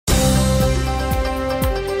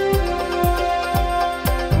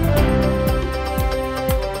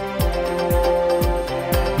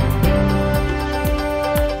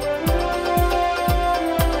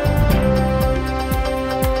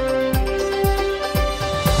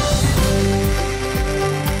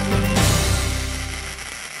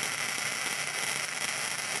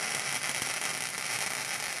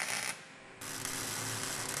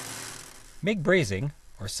MIG brazing,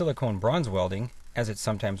 or silicone bronze welding, as it's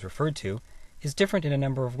sometimes referred to, is different in a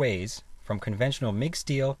number of ways from conventional MIG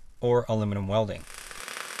steel or aluminum welding.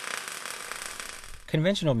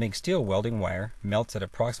 Conventional MIG steel welding wire melts at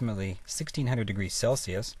approximately 1600 degrees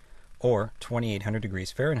Celsius or 2800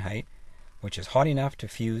 degrees Fahrenheit, which is hot enough to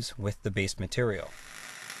fuse with the base material.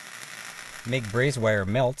 MIG braze wire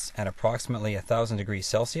melts at approximately 1000 degrees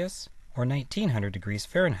Celsius or 1900 degrees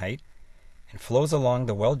Fahrenheit and flows along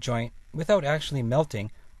the weld joint without actually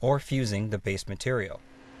melting or fusing the base material.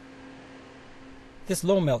 This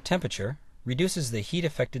low melt temperature reduces the heat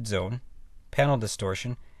affected zone, panel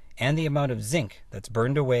distortion, and the amount of zinc that's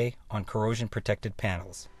burned away on corrosion protected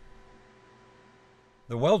panels.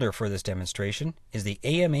 The welder for this demonstration is the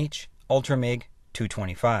AMH Ultramig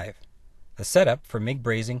 225. The setup for MIG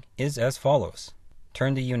brazing is as follows.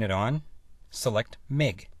 Turn the unit on, select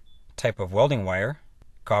MIG, type of welding wire,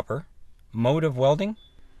 copper, mode of welding,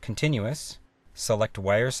 continuous, select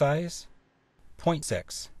wire size,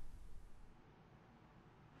 0.6.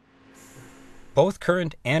 Both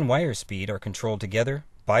current and wire speed are controlled together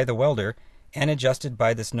by the welder and adjusted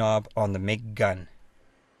by this knob on the MIG gun.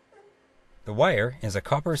 The wire is a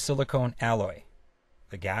copper silicone alloy.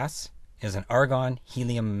 The gas is an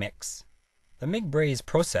argon-helium mix. The MIG braze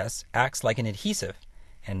process acts like an adhesive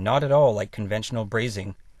and not at all like conventional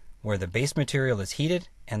brazing, where the base material is heated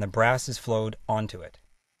and the brass is flowed onto it.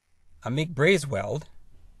 A MIG braze weld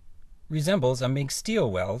resembles a MIG steel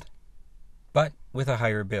weld, but with a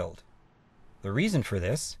higher build. The reason for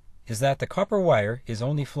this is that the copper wire is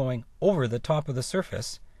only flowing over the top of the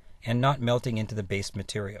surface and not melting into the base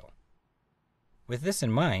material. With this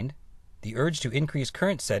in mind, the urge to increase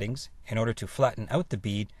current settings in order to flatten out the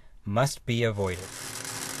bead must be avoided.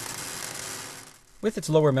 With its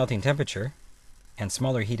lower melting temperature and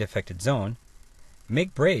smaller heat affected zone,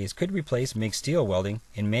 MIG braze could replace MIG steel welding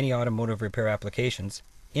in many automotive repair applications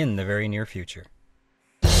in the very near future.